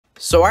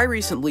So I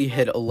recently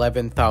hit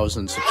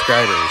 11,000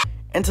 subscribers,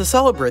 and to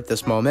celebrate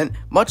this moment,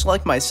 much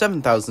like my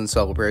 7,000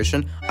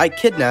 celebration, I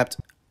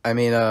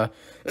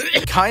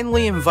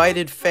kindly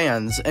invited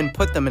fans and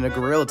put them in a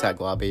Gorilla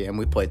Tag lobby, and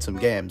we played some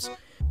games.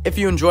 If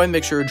you enjoyed,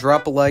 make sure to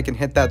drop a like and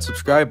hit that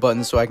subscribe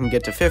button so I can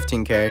get to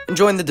 15k, and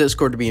join the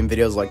Discord to be in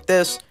videos like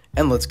this,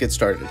 and let's get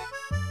started.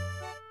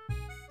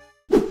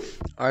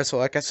 Alright, so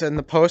like I said in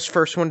the post,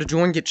 first one to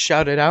join gets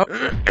shouted out.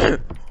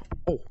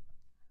 Oh.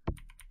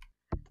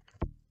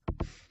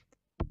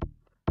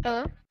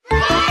 Hello?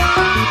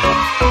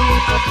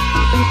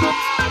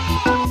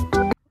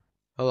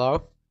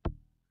 Hello?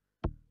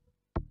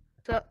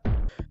 What's up?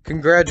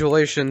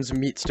 Congratulations,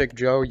 Meat Stick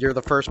Joe. You're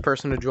the first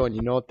person to join.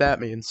 You know what that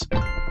means.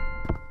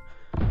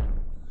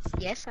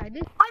 Yes, I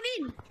do.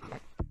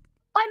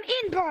 I'm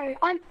in, bro.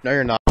 No,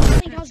 you're not.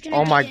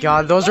 Oh my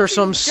god, those are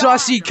some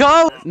sussy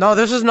colors! No,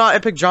 this is not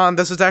EpicJohn,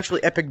 this is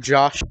actually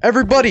EpicJosh.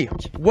 Everybody,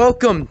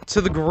 welcome to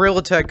the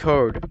Gorilla Tag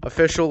Code.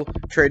 Official,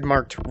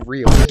 trademarked,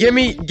 real. Give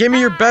me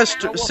your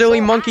best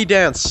silly monkey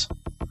dance.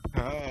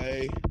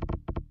 Hi.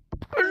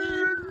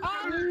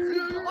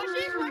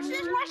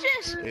 Watch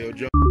this. Hey, yo,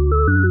 Joe.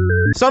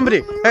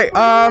 Somebody, hey,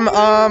 I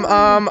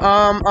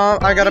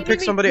gotta pick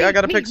somebody,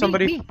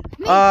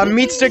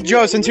 Meat Stick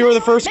Joe, since you were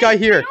the first guy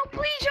here.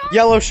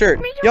 Yellow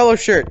shirt,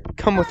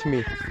 come with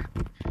me.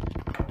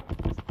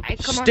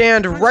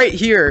 Stand right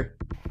here.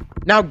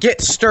 Now get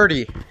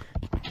sturdy.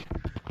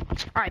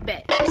 Alright,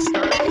 bet. I have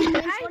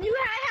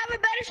a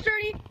better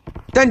sturdy.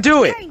 Then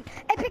do it. Hey,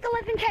 Epic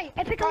 11K.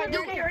 Epic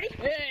 11K. Ready?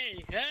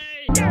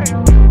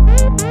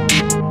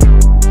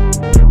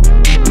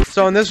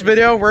 So in this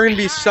video, we're gonna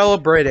be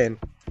celebrating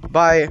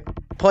by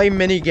playing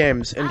mini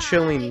games and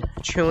chilling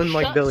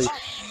like Billy.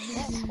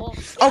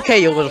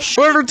 Okay, you little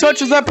whoever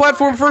touches that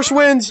platform first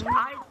wins.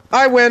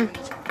 I win.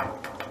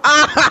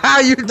 Ah,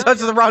 you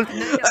touched the wrong.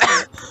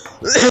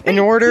 In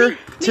order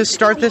to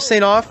start this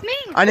thing off,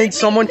 I need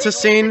someone to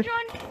sing.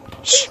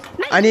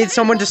 I need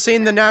someone to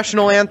sing the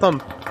national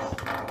anthem.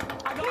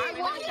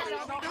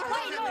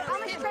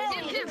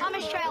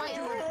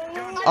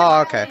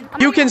 Oh, okay.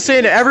 You can sing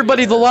it.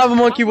 Everybody, the lava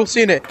monkey will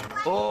sing it.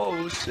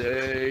 Oh,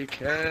 say,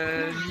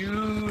 can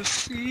you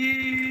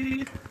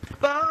see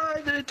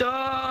by the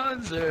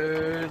dawn's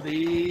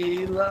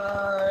early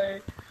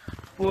light?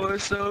 For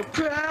so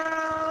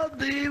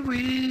proudly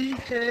we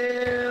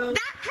hailed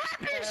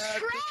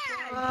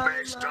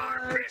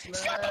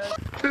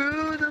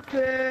through the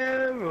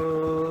perilous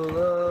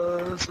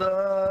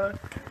dark.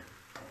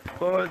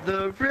 For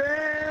the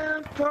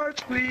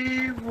ramparts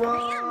we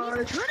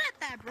watched. Good at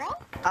that, bro.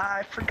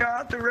 I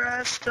forgot the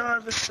rest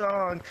of the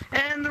song,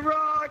 and the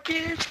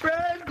rockets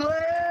spread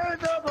glare,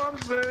 the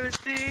bombs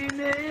bursting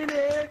in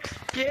air,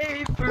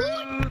 gave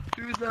proof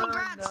through the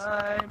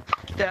night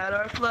that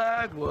our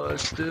flag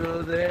was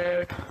still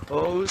there.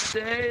 Oh,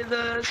 say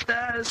the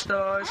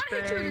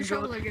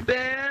star-spangled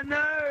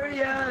banner,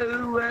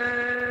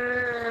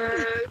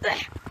 Yahweh,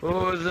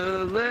 o'er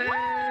the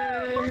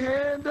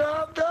land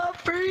of the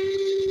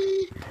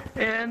free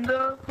and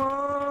the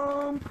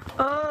home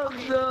of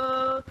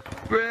the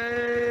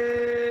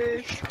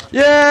brave.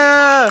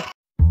 Yeah!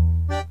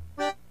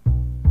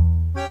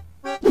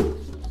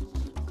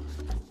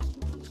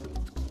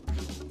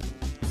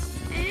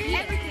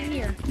 Everything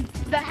here.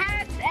 The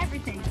hats,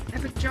 everything.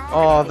 EpicJohn.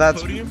 Oh,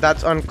 that's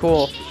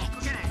uncool.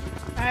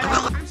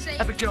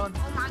 EpicJohn,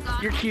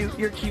 you're cute.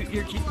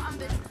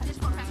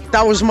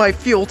 That was my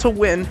fuel to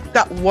win.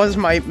 That was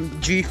my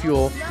G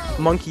fuel,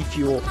 monkey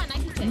fuel.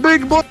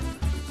 Big boy.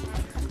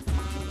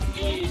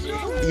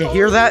 You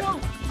hear that?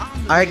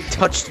 I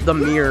touched the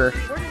mirror.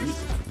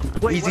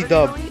 Easy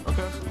dub.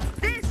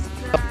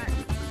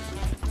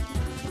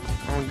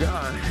 Oh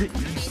god.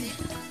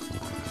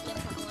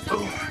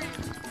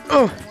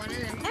 Oh.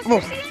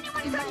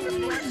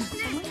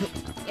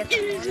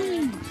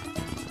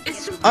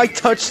 I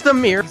touched the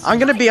mirror. I'm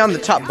gonna be on the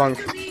top bunk.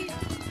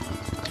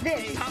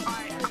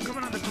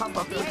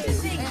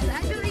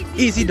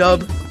 Easy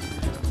dub.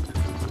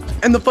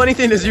 And the funny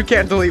thing is you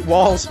can't delete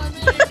walls.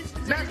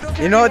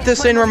 You know what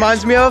this thing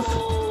reminds me of?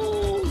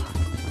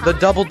 The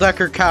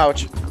double-decker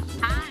couch.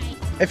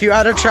 If you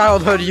had a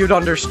childhood, you'd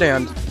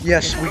understand.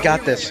 Yes, we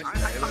got this.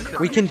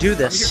 We can do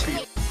this.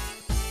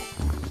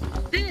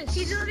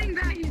 He's deleting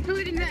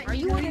that. Are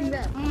you deleting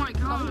that? Oh my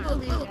god.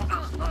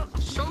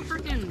 So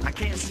freaking. I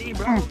can't see,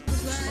 bro.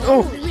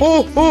 Oh.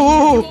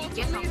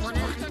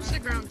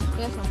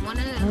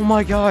 Oh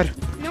my god.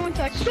 No one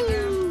touched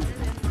it.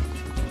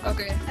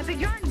 Okay.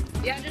 EpicJohn.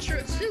 Yeah, just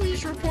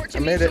report to I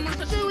me. made it.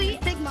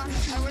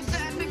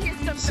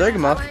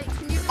 Sigma.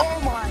 Oh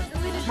my.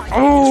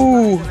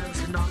 Oh. I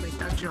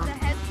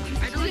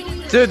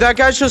Dude, that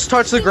guy just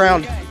touched the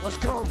ground. Let's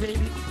go,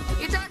 baby.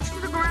 You touched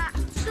the ground.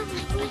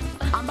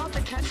 I'm about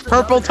to catch the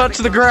Purple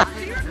touched the ground.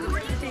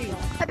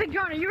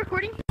 EpicJohn, are you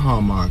recording?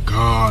 Oh my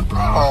god, bro.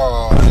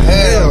 Oh,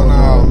 hell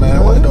no,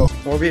 man. What the?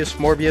 Morbius.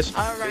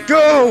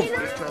 Go!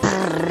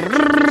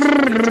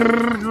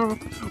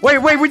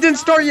 Wait, we didn't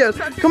start yet.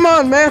 Come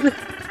on, man.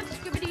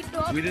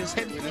 We just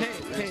hit.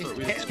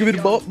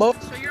 Scooby-Doo. So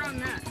you're on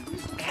that.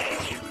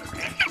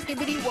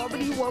 Skibbity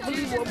wobbity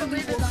wobbly wobbly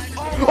wobbly.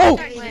 Oh!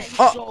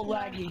 So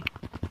laggy.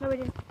 No, we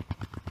didn't.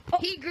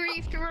 He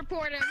grieved to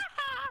report him.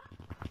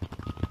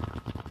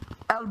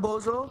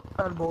 Elbozo.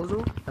 Do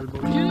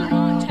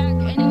not tag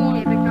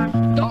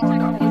anyone. Don't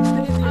tag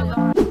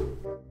anyone.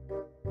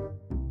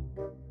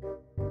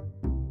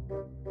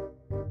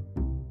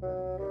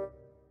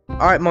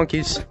 Alright,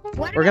 monkeys.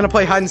 We're gonna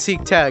play hide and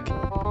seek tag.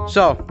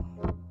 So,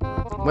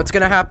 what's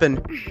gonna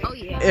happen Oh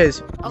yeah.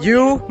 is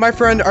you, my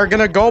friend, are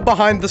gonna go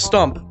behind the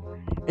stump.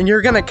 And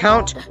you're gonna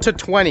count to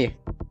 20.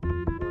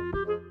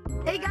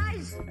 Hey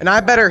guys. And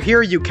I better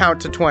hear you count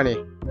to 20.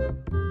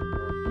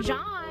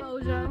 John.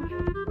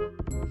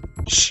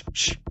 Shh,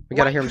 shh. We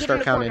gotta hear him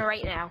start counting.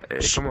 Right now.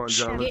 Hey, come on,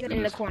 John. Get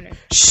in the corner.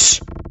 Shh.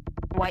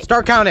 White.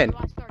 Start counting. Do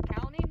I start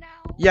counting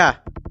now? Yeah.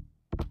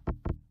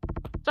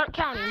 Start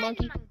counting,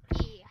 monkey.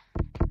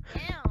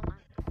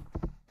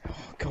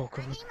 Go,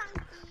 go.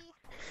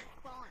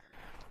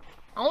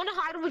 I want to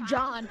hide with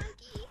John.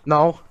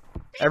 No.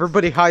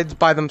 Everybody hides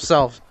by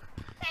themselves.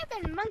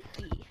 7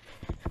 monkey.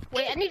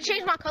 Wait, I need to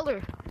change my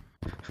color.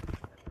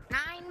 9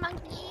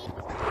 monkey.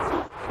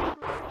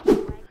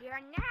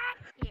 You're not.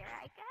 Here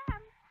I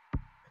come.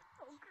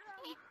 Oh,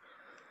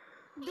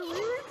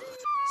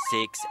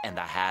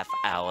 6.5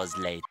 hours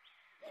later.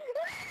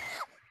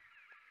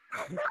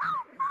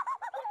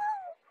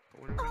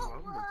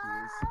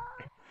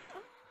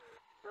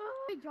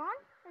 Hey, John,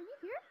 are you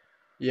here?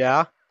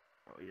 Yeah.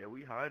 Oh yeah,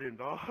 we hiding,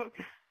 dog.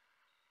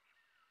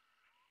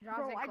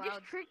 Bro, I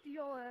just tricked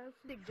your ass.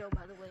 Big Joe,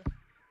 by the way.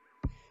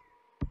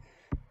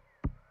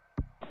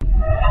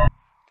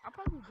 I'll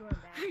probably join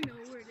back. I know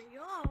where they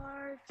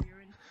are.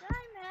 You're in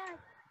China.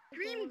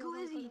 Green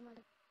Glizzy.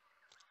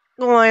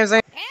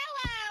 Glizzy.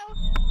 Hello.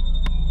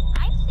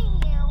 I see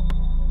you.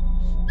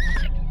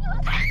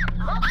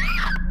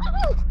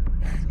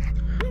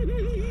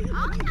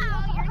 Oh no,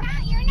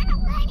 you're not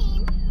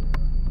running.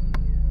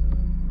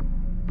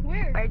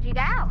 Where'd you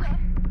go?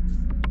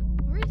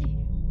 Where is he?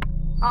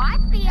 Oh, I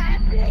see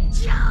him. Big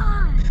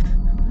John.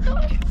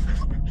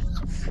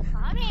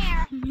 Come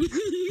here.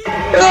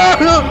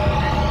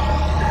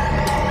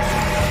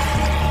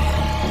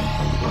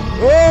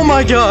 Oh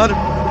my god!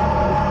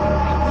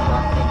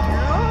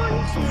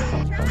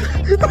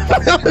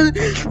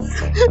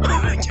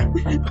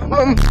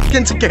 I'm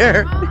fucking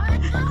scared.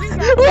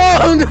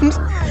 Oh,